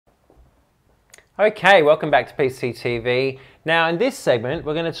Okay, welcome back to PCTV. Now in this segment,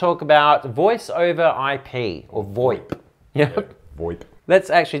 we're going to talk about voice over IP, or VoIP. Yep. VoIP. Let's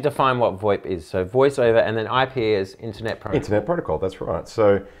actually define what VoIP is. So voice over, and then IP is Internet Protocol. Internet Protocol, that's right.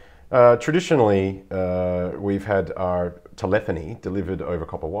 So traditionally, we've had our telephony delivered over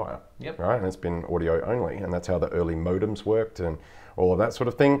copper wire. Yep. Right, and it's been audio only, and that's how the early modems worked and all of that sort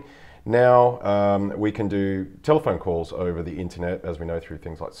of thing. Now we can do telephone calls over the internet, as we know, through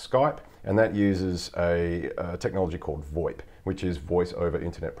things like Skype, and that uses a technology called VoIP, which is Voice over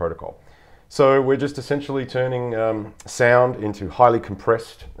Internet Protocol. So we're just essentially turning sound into highly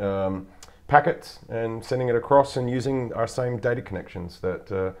compressed packets and sending it across and using our same data connections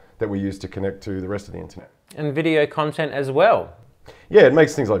that we use to connect to the rest of the internet. And video content as well. Yeah, it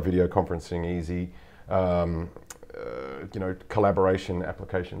makes things like video conferencing easy. Collaboration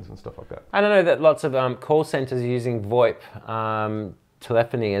applications and stuff like that. I don't know that lots of call centers are using VoIP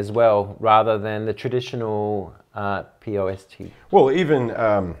telephony as well, rather than the traditional POST. Well,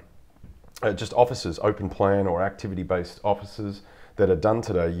 even just offices, open plan or activity-based offices that are done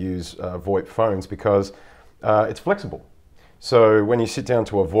today use VoIP phones because it's flexible. So when you sit down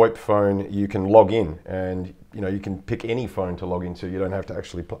to a VoIP phone, you can log in and you can pick any phone to log into. You don't have to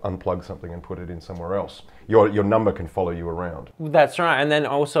actually unplug something and put it in somewhere else. Your number can follow you around. That's right. And then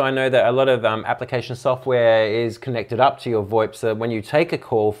also I know that a lot of application software is connected up to your VoIP, so when you take a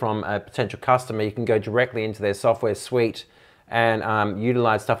call from a potential customer, you can go directly into their software suite and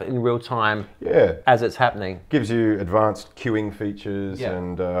utilize stuff in real time as it's happening. Gives you advanced queuing features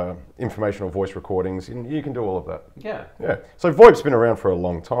and informational voice recordings, and you can do all of that. Yeah. So VoIP's been around for a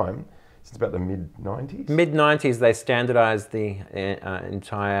long time, since about the mid-90s. Mid-90s, they standardized the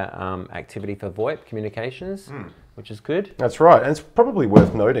entire activity for VoIP communications, which is good. That's right, and it's probably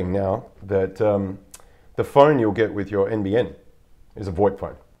worth noting now that the phone you'll get with your NBN is a VoIP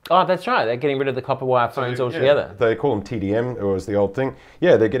phone. Oh, that's right. They're getting rid of the copper wire phones altogether. They call them TDM, or was the old thing.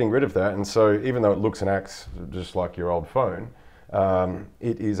 Yeah, they're getting rid of that. And so even though it looks and acts just like your old phone,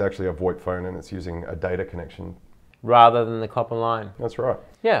 it is actually a VoIP phone, and it's using a data connection. Rather than the copper line. That's right.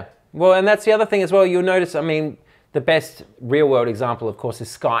 Yeah. Well, and that's the other thing as well. You'll notice, I mean, the best real-world example, of course, is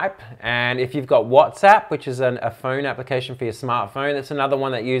Skype. And if you've got WhatsApp, which is a phone application for your smartphone, that's another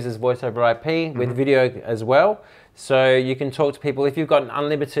one that uses voice over IP with video as well. So you can talk to people. If you've got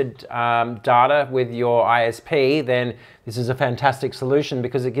unlimited data with your ISP, then this is a fantastic solution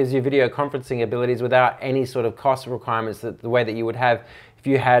because it gives you video conferencing abilities without any sort of cost requirements the way that you would have if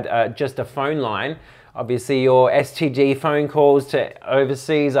you had just a phone line. Obviously, your STD phone calls to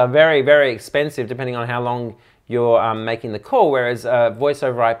overseas are very, very expensive depending on how long you're making the call, whereas a voice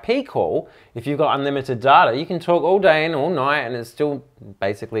over IP call, if you've got unlimited data, you can talk all day and all night, and it's still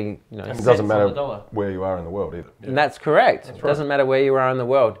basically, and it doesn't matter where you are in the world either. Yeah. And that's correct. It doesn't matter where you are in the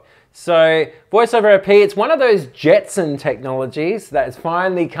world. So voice over IP, it's one of those Jetson technologies that's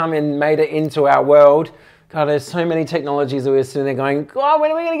finally come and made it into our world. God, there's so many technologies that we're sitting there going, God,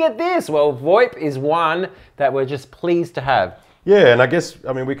 when are we going to get this? Well, VoIP is one that we're just pleased to have. Yeah, and I guess,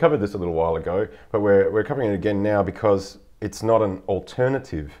 I mean, we covered this a little while ago, but we're covering it again now because it's not an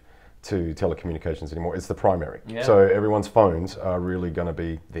alternative to telecommunications anymore. It's the primary. Yeah. So everyone's phones are really going to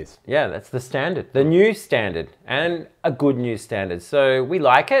be this. Yeah, that's the standard, the new standard, and a good new standard. So we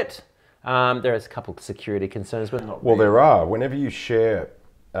like it. There is a couple of security concerns, but not really. Well, there are. Whenever you share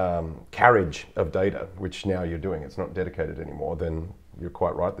carriage of data, which now you're doing, it's not dedicated anymore, then you're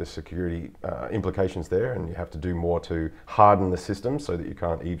quite right, there's security implications there, and you have to do more to harden the system so that you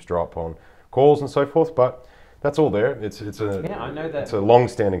can't eavesdrop on calls and so forth, but that's all there. It's a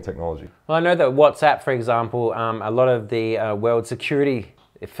long-standing technology. Well, I know that WhatsApp, for example, a lot of the world security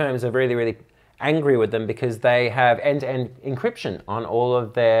firms are really, really angry with them because they have end-to-end encryption on all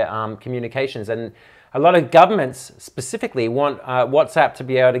of their communications, and a lot of governments specifically want WhatsApp to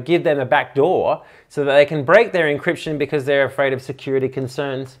be able to give them a backdoor so that they can break their encryption because they're afraid of security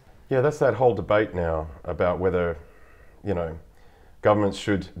concerns. Yeah, that's that whole debate now about whether, governments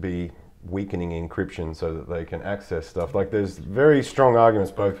should be weakening encryption so that they can access stuff. Like, there's very strong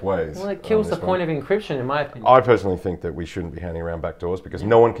arguments both ways. Well, it kills the point of encryption, in my opinion. I personally think that we shouldn't be handing around backdoors because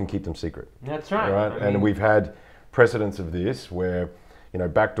no one can keep them secret. That's right. Right? And we've had precedents of this where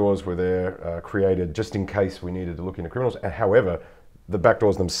backdoors were there, created just in case we needed to look into criminals. And however, the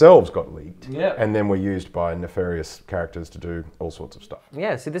backdoors themselves got leaked and then were used by nefarious characters to do all sorts of stuff.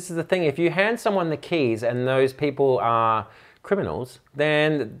 Yeah, see, this is the thing. If you hand someone the keys and those people are criminals,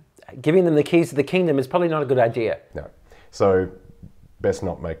 then giving them the keys to the kingdom is probably not a good idea. No. So best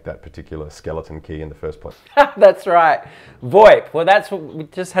not make that particular skeleton key in the first place. That's right. VoIP. Well, that's what we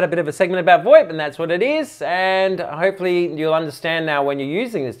just had a bit of a segment about VoIP, and that's what it is. And hopefully you'll understand now when you're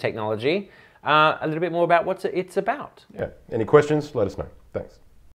using this technology a little bit more about what it's about. Yeah. Any questions? Let us know. Thanks.